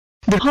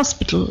the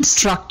hospital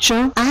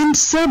structure and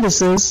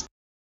services.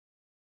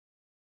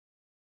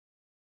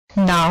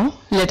 Now,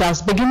 let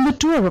us begin the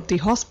tour of the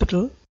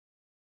hospital.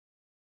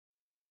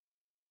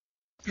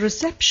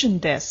 Reception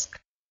desk.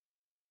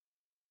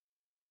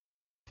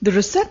 The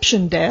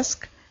reception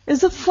desk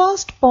is the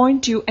first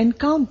point you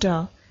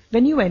encounter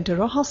when you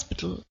enter a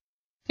hospital.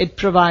 It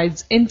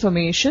provides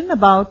information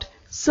about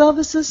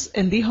services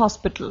in the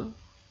hospital.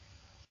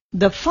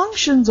 The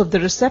functions of the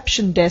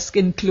reception desk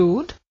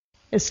include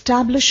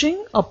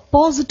establishing a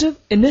positive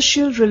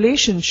initial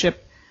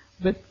relationship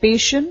with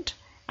patient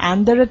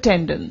and their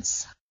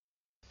attendants,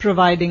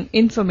 providing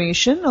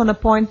information on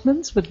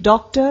appointments with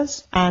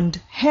doctors and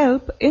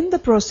help in the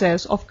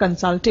process of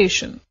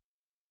consultation,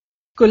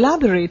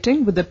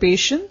 collaborating with the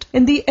patient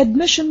in the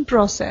admission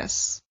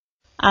process,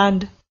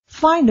 and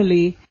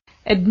finally,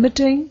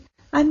 admitting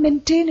and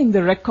maintaining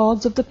the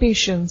records of the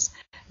patients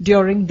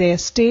during their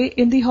stay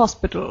in the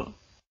hospital.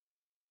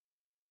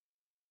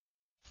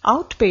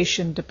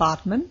 Outpatient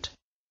department.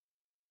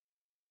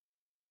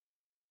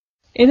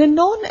 In a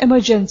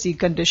non-emergency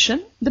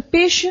condition, the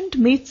patient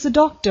meets the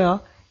doctor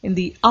in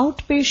the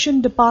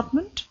outpatient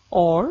department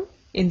or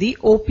in the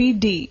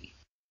OPD.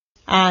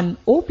 An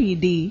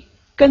OPD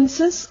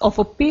consists of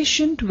a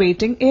patient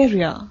waiting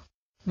area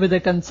with a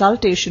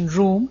consultation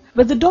room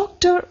where the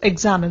doctor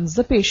examines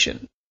the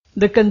patient.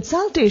 The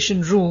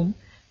consultation room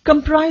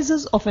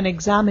comprises of an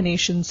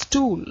examination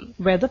stool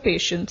where the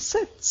patient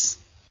sits,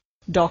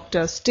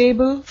 doctor's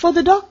table for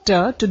the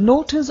doctor to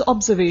note his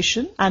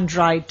observation and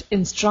write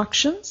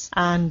instructions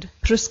and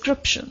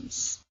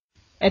prescriptions,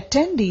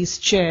 attendee's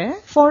chair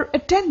for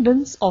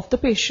attendance of the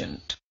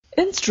patient,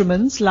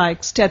 instruments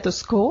like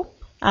stethoscope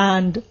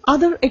and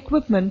other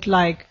equipment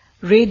like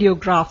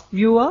radiograph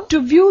viewer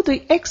to view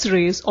the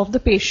X-rays of the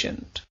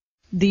patient.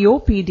 The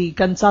OPD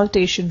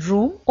consultation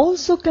room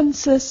also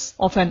consists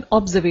of an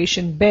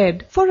observation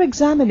bed for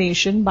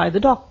examination by the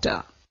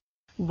doctor.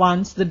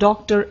 Once the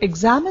doctor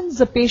examines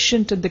the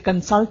patient in the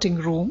consulting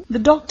room, the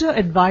doctor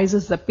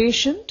advises the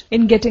patient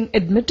in getting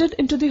admitted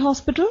into the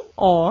hospital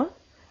or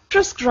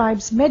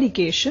prescribes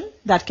medication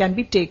that can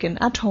be taken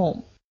at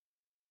home.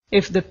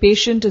 If the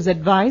patient is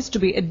advised to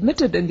be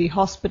admitted in the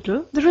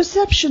hospital, the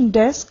reception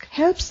desk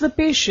helps the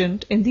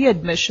patient in the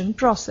admission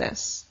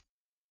process.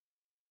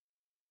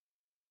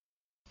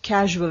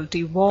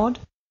 Casualty ward.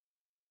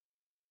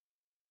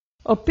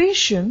 A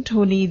patient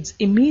who needs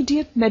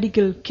immediate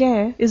medical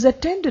care is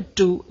attended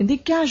to in the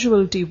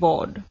casualty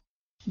ward.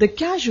 The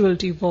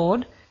casualty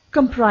ward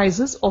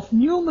comprises of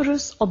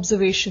numerous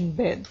observation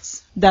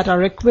beds that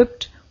are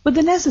equipped with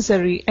the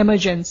necessary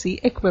emergency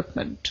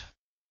equipment.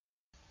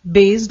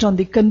 Based on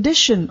the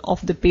condition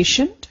of the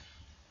patient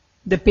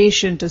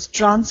is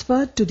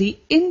transferred to the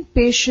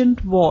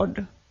inpatient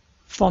ward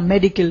for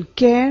medical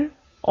care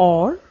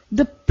or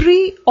the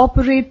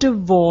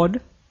pre-operative ward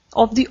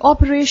of the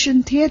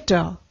operation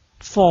theatre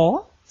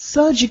for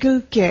surgical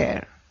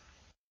care.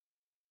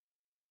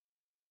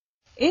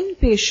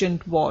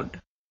 Inpatient ward.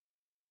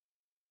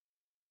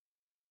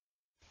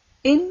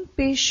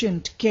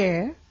 Inpatient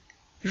care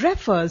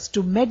refers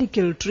to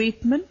medical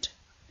treatment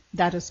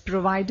that is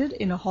provided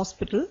in a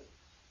hospital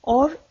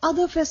or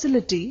other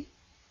facility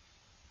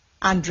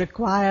and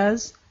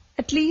requires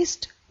at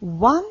least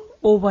one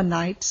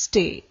overnight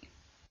stay.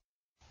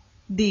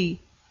 The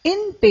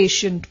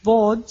inpatient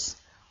wards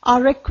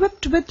are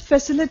equipped with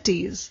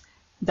facilities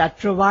that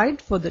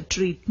provide for the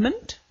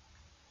treatment,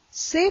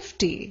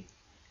 safety,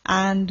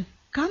 and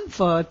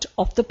comfort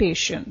of the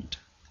patient.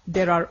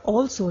 There are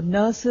also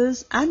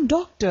nurses and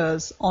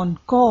doctors on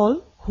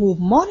call who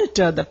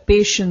monitor the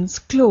patients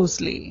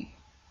closely.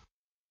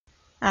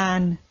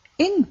 An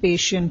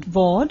inpatient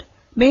ward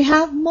may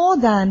have more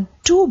than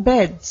 2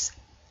 beds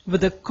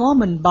with a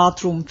common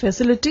bathroom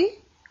facility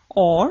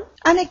or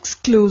an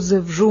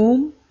exclusive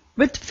room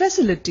with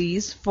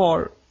facilities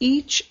for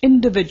each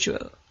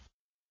individual.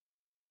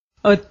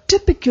 A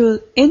typical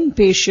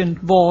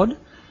inpatient ward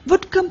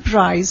would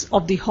comprise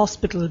of the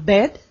hospital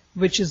bed,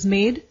 which is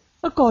made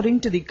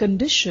according to the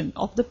condition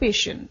of the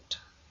patient,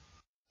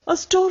 a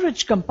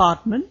storage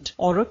compartment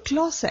or a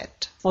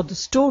closet for the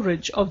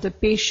storage of the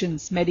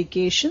patient's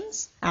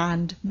medications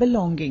and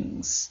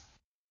belongings,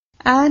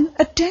 an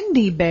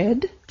attendee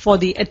bed for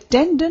the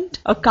attendant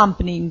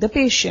accompanying the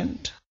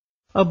patient,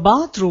 a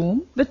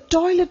bathroom with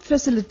toilet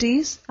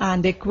facilities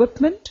and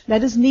equipment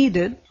that is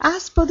needed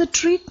as per the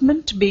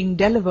treatment being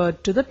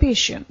delivered to the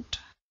patient,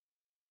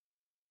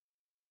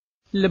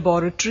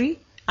 laboratory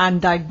and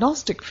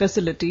diagnostic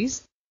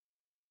facilities.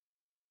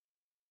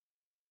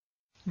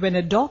 When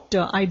a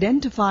doctor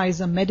identifies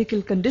a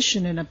medical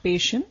condition in a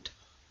patient,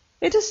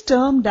 it is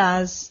termed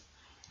as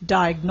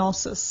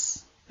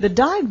diagnosis. The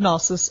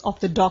diagnosis of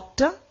the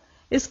doctor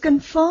is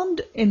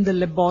confirmed in the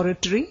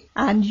laboratory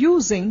and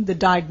using the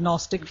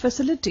diagnostic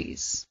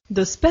facilities.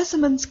 The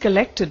specimens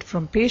collected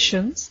from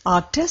patients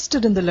are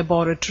tested in the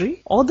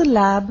laboratory or the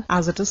lab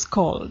as it is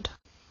called.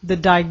 The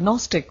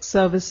diagnostic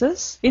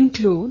services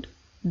include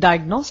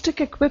diagnostic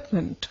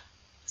equipment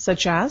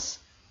such as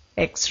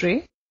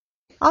X-ray,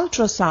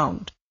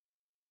 ultrasound,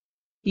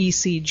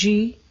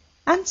 ECG,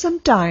 and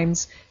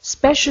sometimes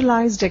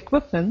specialized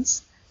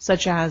equipments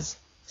such as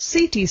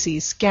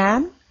CTC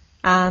scan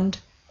and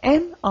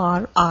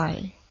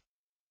MRI.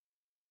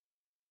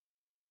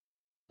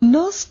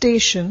 Nurse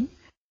station.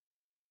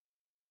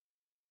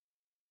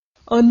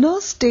 A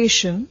nurse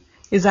station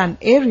is an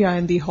area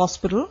in the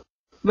hospital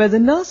where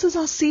the nurses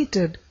are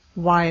seated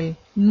while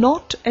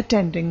not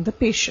attending the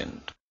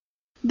patient.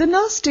 The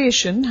nurse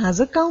station has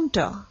a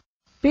counter.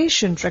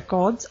 Patient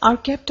records are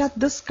kept at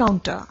this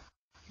counter.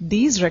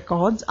 These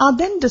records are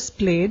then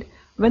displayed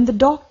when the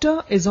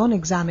doctor is on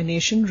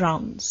examination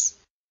rounds.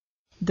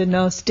 The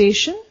nurse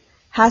station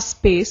has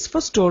space for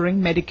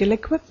storing medical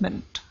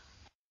equipment.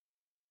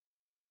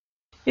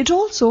 It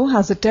also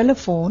has a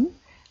telephone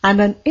and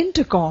an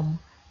intercom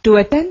to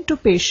attend to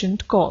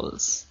patient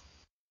calls.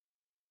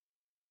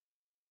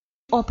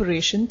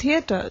 Operation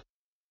theatre.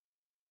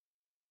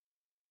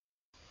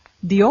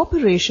 The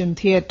operation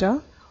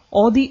theatre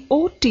or the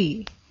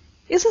OT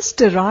is a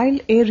sterile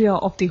area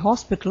of the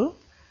hospital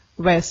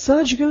where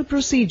surgical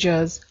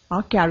procedures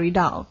are carried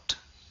out.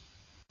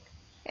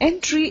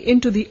 Entry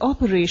into the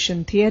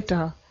operation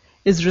theatre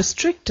is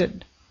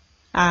restricted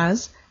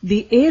as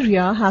the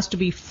area has to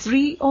be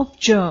free of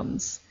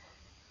germs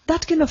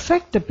that can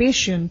affect the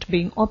patient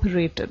being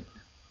operated.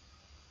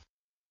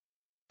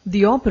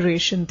 The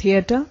operation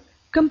theatre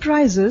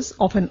comprises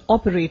of an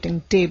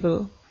operating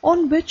table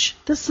on which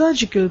the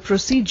surgical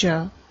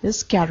procedure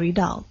is carried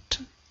out.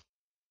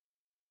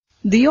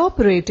 The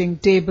operating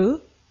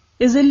table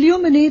is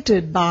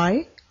illuminated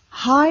by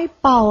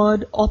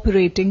high-powered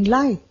operating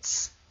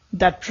lights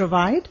that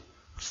provide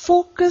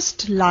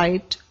focused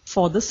light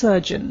for the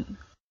surgeon.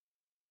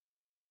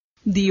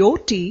 The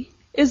OT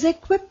is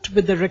equipped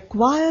with the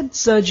required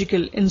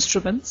surgical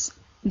instruments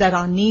that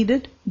are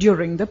needed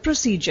during the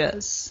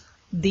procedures.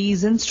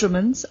 These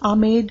instruments are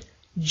made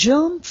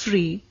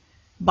germ-free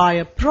by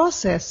a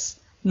process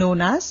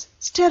known as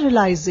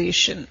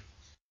sterilization.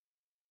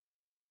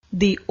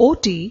 The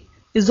OT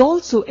is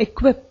also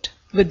equipped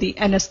with the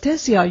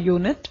anesthesia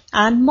unit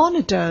and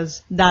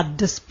monitors that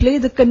display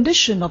the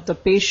condition of the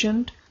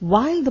patient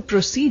while the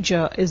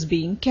procedure is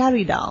being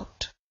carried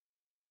out.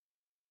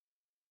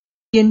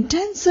 The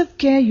intensive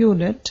care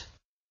unit.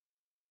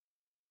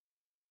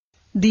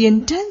 The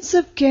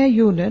intensive care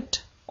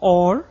unit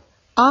or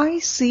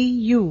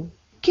ICU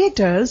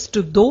caters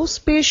to those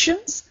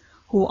patients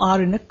who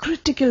are in a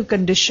critical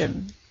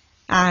condition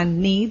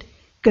and need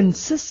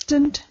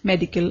consistent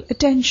medical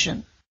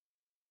attention.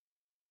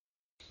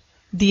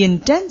 The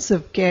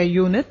intensive care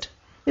unit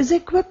is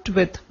equipped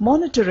with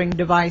monitoring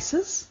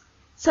devices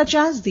such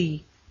as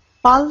the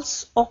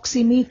pulse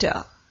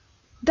oximeter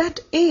that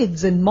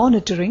aids in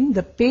monitoring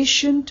the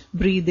patient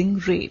breathing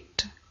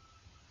rate,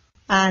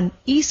 an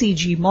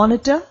ECG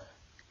monitor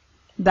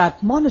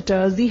that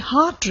monitors the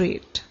heart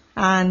rate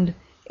and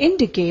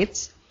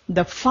indicates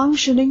the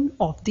functioning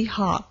of the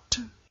heart,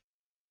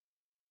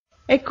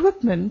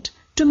 equipment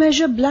to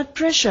measure blood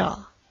pressure,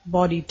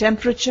 body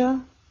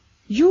temperature,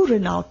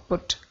 urine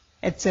output,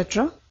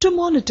 etc. to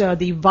monitor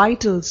the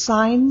vital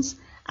signs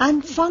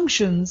and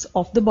functions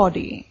of the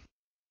body.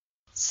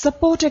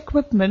 Support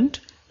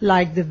equipment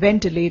like the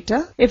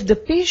ventilator if the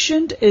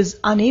patient is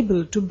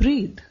unable to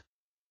breathe.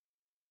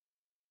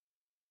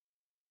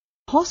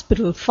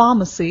 Hospital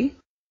pharmacy.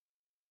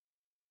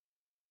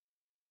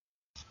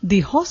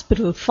 The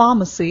hospital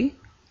pharmacy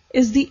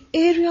is the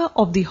area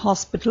of the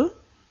hospital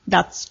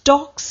that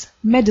stocks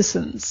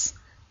medicines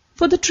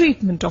for the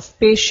treatment of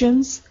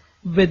patients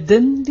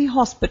within the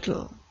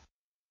hospital.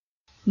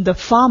 The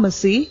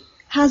pharmacy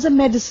has a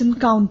medicine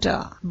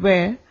counter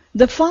where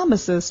the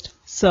pharmacist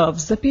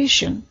serves the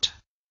patient.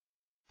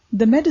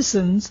 The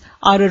medicines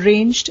are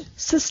arranged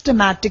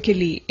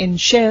systematically in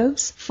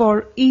shelves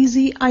for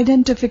easy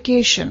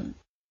identification.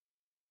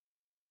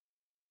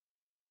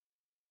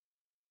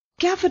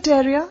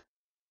 Cafeteria.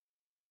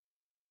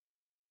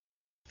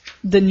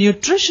 The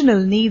nutritional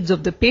needs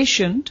of the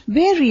patient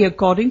vary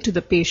according to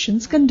the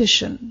patient's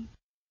condition.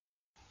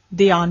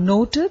 They are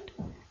noted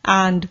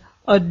and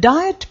a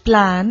diet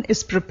plan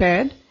is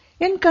prepared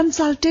in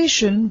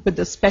consultation with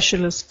the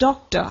specialist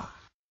doctor.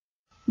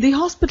 The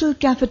hospital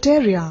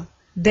cafeteria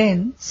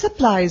then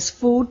supplies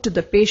food to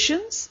the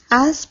patients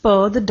as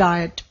per the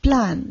diet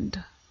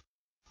planned.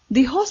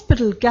 The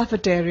hospital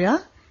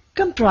cafeteria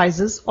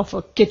comprises of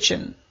a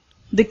kitchen.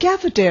 The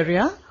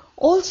cafeteria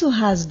also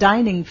has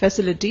dining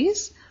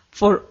facilities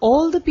for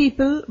all the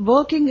people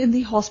working in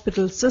the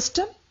hospital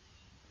system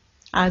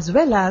as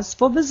well as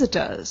for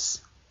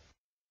visitors.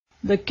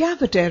 The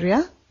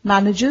cafeteria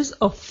manages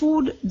a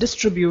food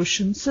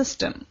distribution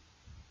system.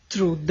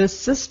 Through this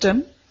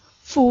system,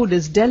 food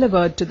is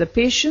delivered to the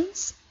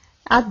patients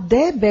at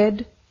their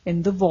bed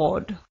in the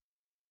ward.